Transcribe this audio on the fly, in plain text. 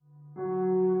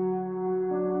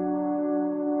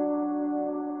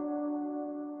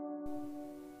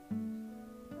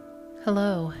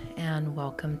Hello, and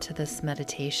welcome to this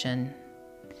meditation.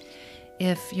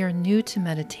 If you're new to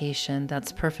meditation,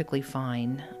 that's perfectly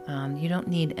fine. You don't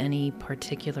need any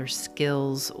particular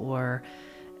skills or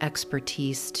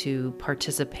expertise to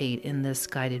participate in this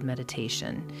guided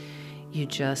meditation. You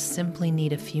just simply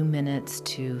need a few minutes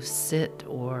to sit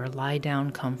or lie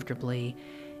down comfortably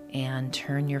and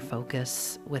turn your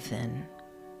focus within.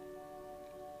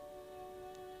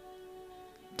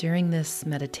 During this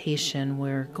meditation,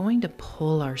 we're going to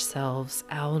pull ourselves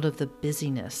out of the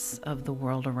busyness of the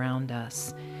world around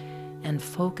us and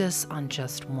focus on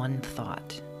just one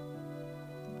thought.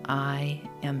 I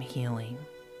am healing.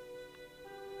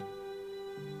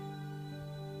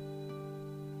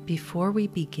 Before we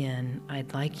begin,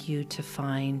 I'd like you to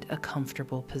find a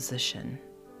comfortable position.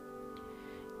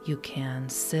 You can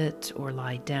sit or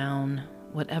lie down,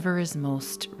 whatever is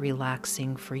most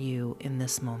relaxing for you in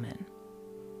this moment.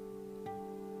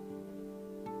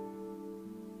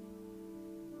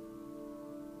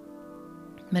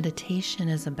 Meditation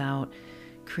is about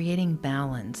creating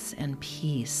balance and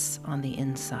peace on the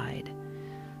inside.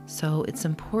 So it's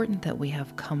important that we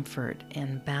have comfort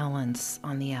and balance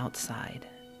on the outside,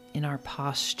 in our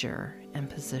posture and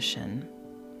position.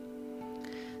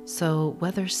 So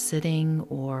whether sitting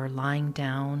or lying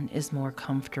down is more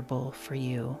comfortable for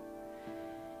you,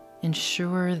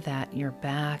 ensure that your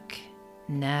back,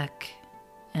 neck,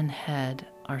 and head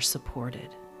are supported.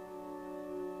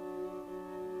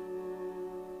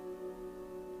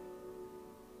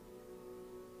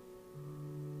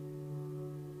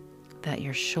 That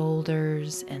your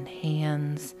shoulders and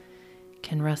hands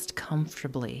can rest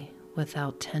comfortably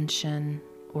without tension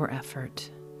or effort.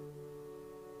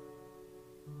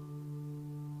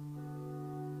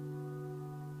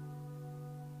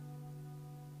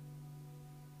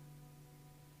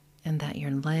 And that your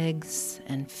legs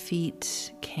and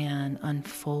feet can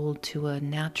unfold to a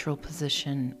natural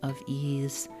position of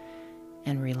ease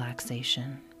and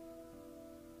relaxation.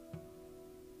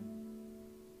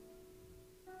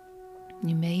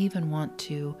 You may even want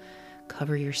to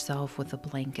cover yourself with a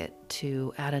blanket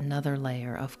to add another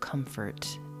layer of comfort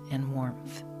and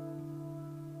warmth.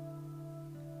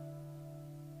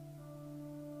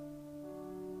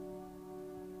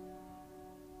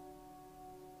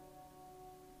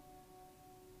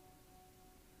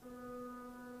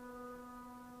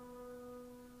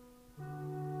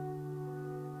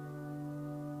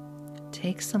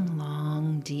 Take some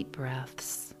long, deep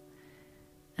breaths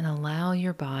and allow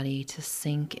your body to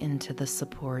sink into the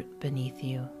support beneath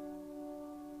you.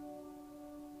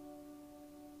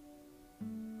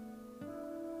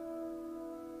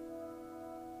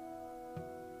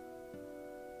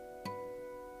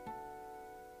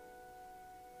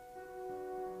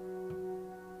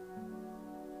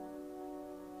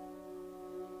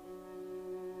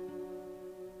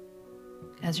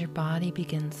 As your body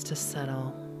begins to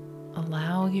settle,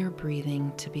 allow your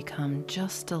breathing to become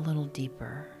just a little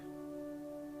deeper,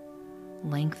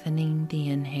 lengthening the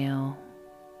inhale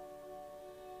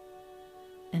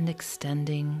and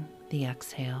extending the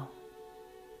exhale.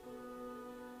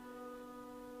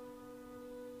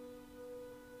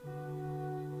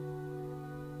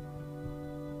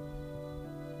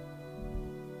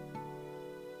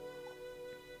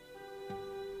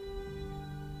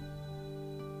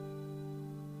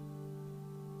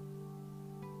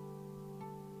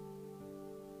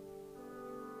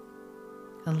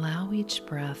 Allow each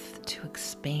breath to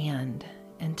expand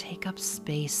and take up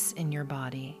space in your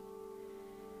body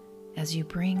as you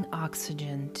bring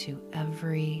oxygen to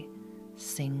every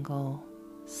single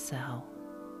cell.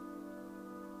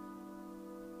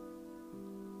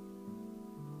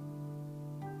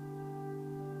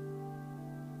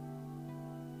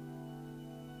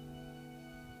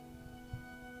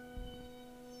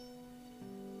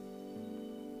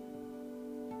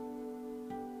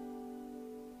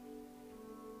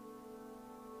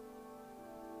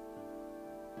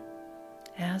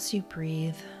 As you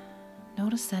breathe,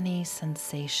 notice any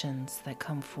sensations that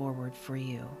come forward for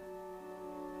you.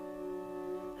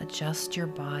 Adjust your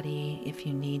body if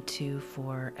you need to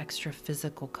for extra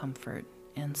physical comfort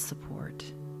and support.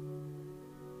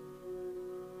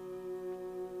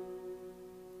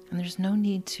 And there's no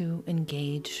need to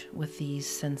engage with these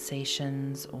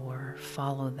sensations or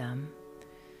follow them.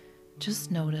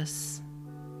 Just notice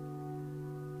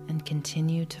and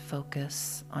continue to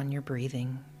focus on your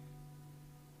breathing.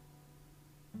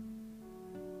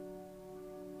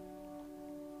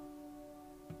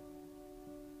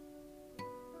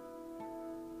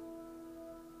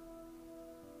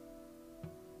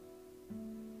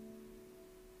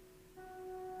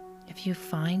 If you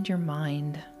find your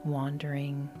mind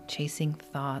wandering, chasing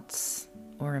thoughts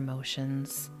or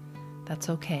emotions, that's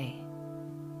okay.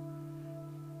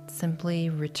 Simply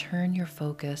return your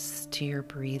focus to your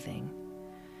breathing,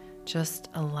 just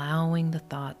allowing the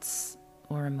thoughts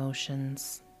or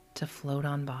emotions to float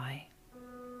on by.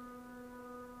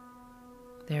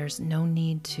 There's no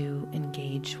need to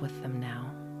engage with them now.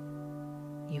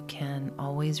 You can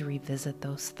always revisit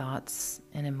those thoughts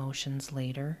and emotions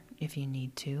later if you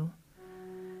need to.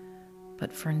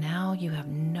 But for now, you have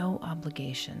no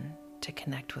obligation to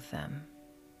connect with them.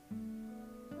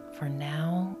 For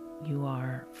now, you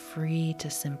are free to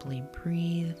simply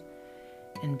breathe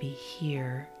and be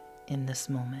here in this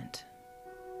moment.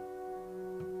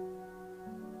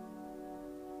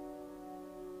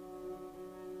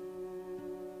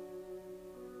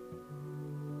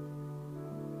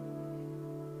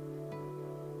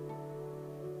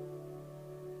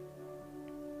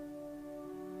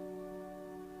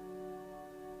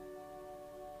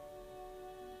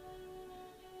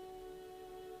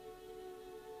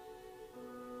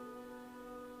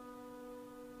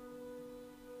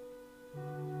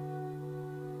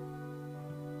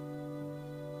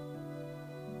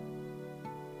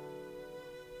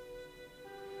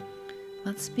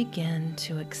 Let's begin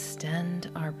to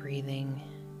extend our breathing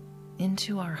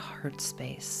into our heart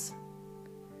space,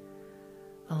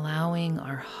 allowing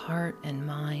our heart and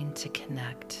mind to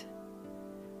connect,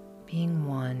 being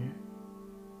one.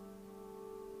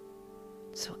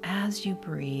 So as you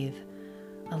breathe,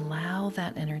 allow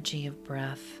that energy of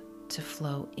breath to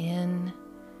flow in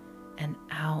and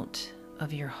out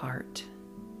of your heart,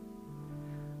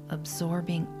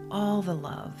 absorbing all the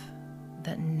love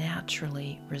that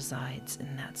naturally resides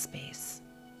in that space.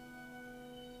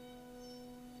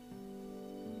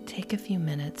 Take a few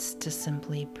minutes to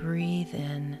simply breathe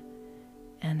in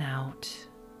and out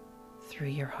through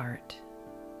your heart.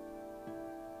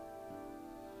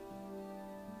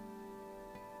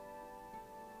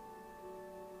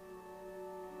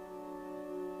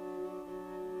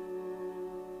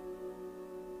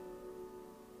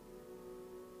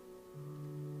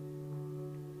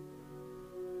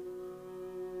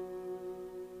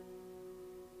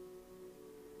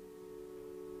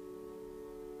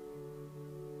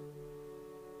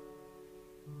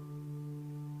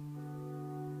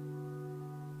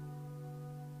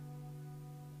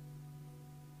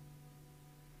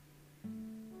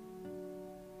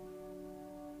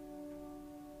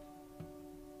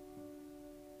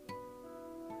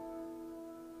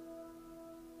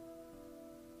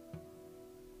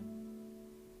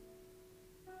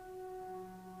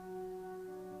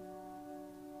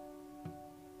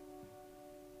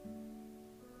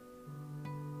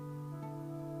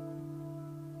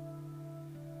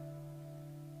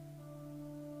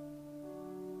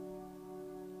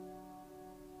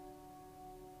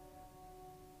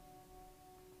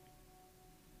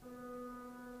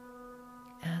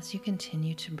 As you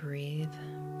continue to breathe,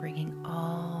 bringing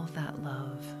all that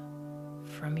love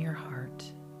from your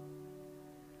heart,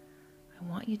 I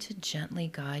want you to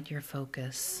gently guide your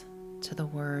focus to the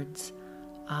words,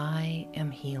 "I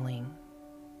am healing."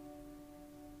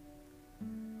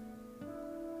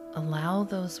 Allow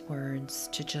those words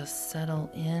to just settle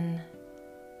in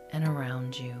and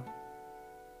around you.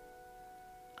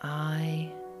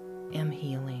 I am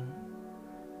healing.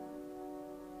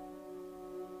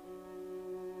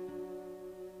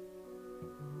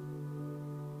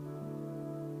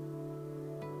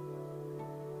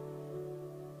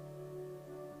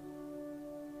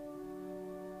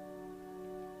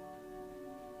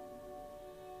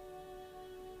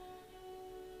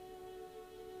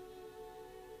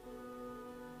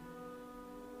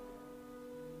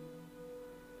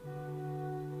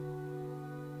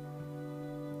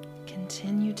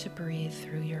 Continue to breathe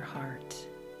through your heart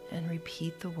and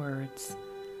repeat the words,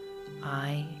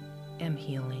 "I am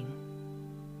healing."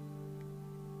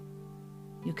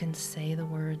 You can say the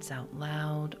words out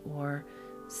loud or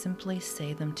simply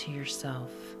say them to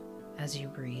yourself as you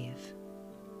breathe.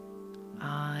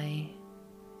 I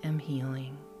am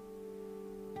healing.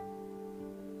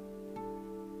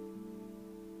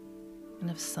 And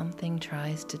if something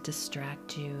tries to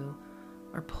distract you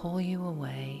or pull you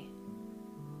away,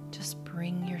 just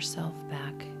bring yourself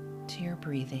back to your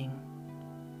breathing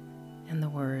and the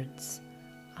words,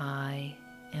 "I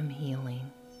am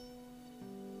healing."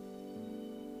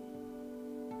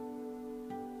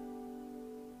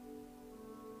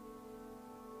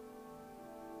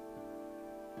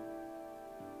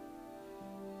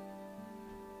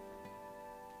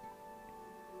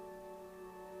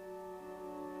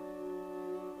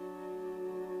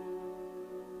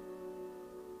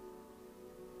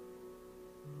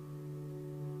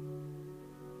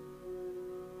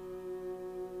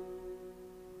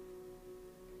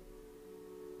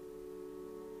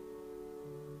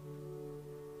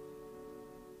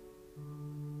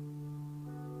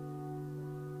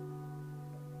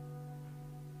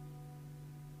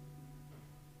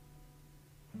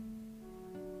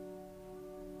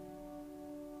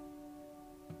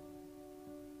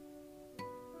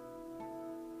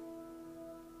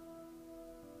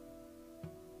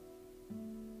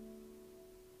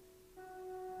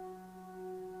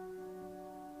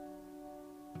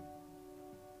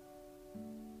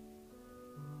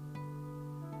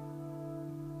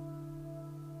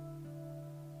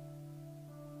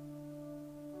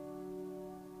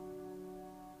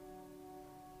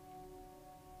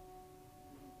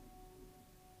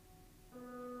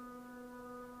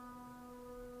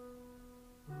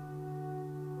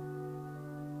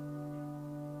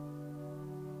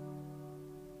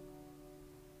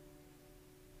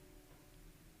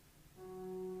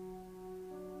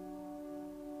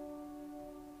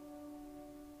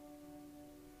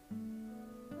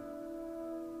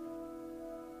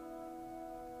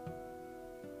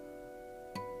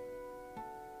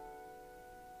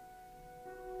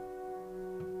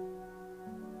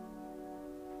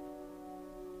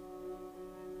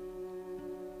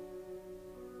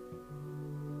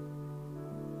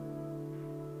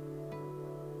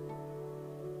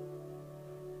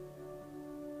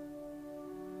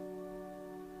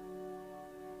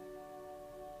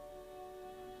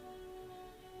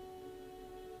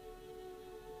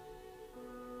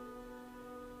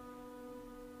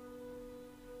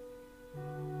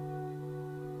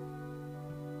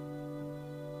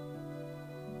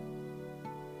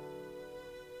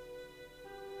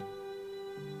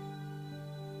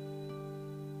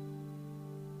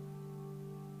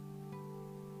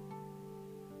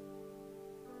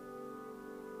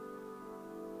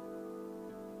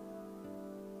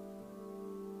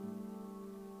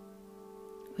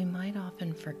 might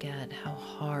often forget how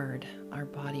hard our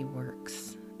body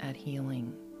works at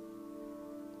healing,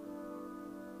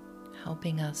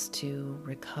 helping us to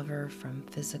recover from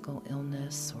physical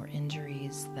illness or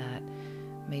injuries that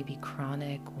may be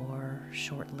chronic or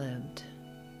short-lived,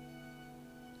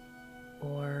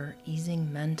 or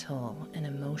easing mental and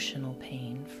emotional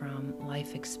pain from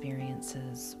life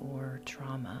experiences or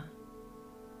trauma,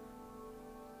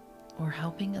 or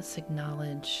helping us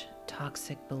acknowledge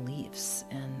toxic beliefs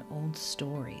and old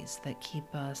stories that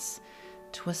keep us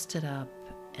twisted up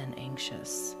and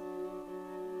anxious.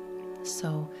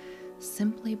 So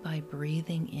simply by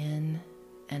breathing in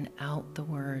and out the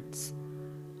words,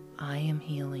 "I am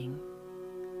healing,"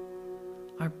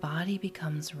 our body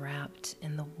becomes wrapped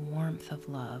in the warmth of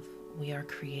love we are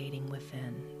creating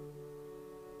within,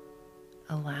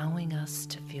 allowing us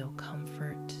to feel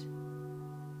comfort,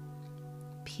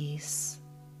 peace,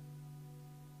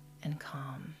 and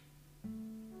calm.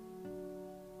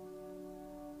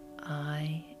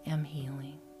 I am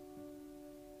healing.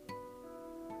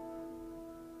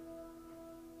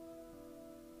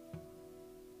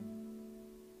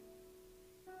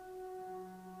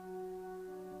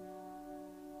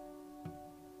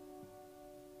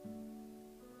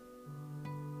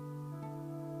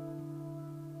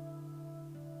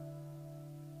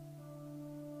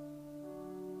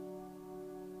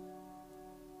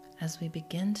 As we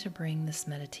begin to bring this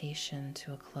meditation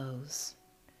to a close,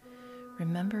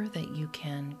 remember that you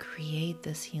can create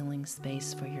this healing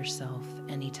space for yourself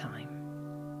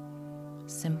anytime,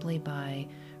 simply by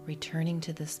returning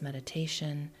to this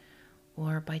meditation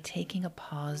or by taking a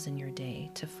pause in your day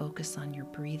to focus on your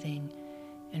breathing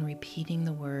and repeating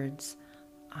the words,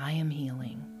 "I am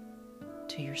healing,"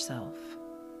 to yourself.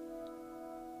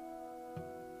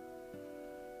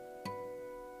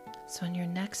 So in your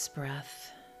next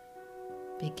breath,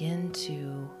 begin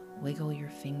to wiggle your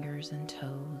fingers and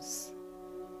toes.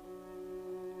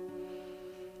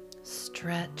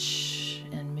 Stretch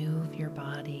and move your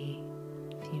body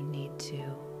if you need to.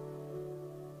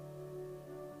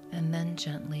 And then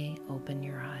gently open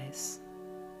your eyes.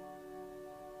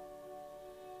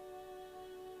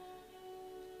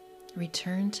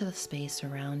 Return to the space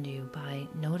around you by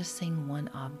noticing one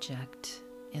object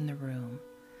in the room.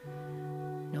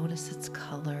 Notice its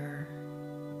color,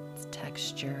 its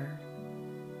texture,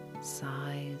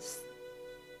 size,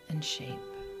 and shape.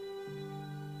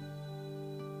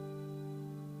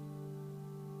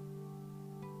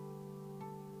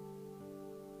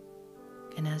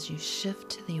 And as you shift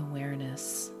to the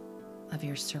awareness of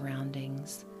your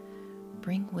surroundings,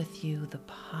 bring with you the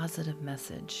positive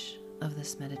message of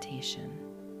this meditation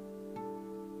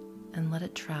and let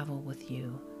it travel with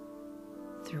you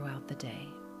throughout the day.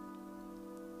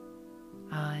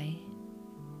 I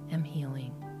am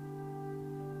healing.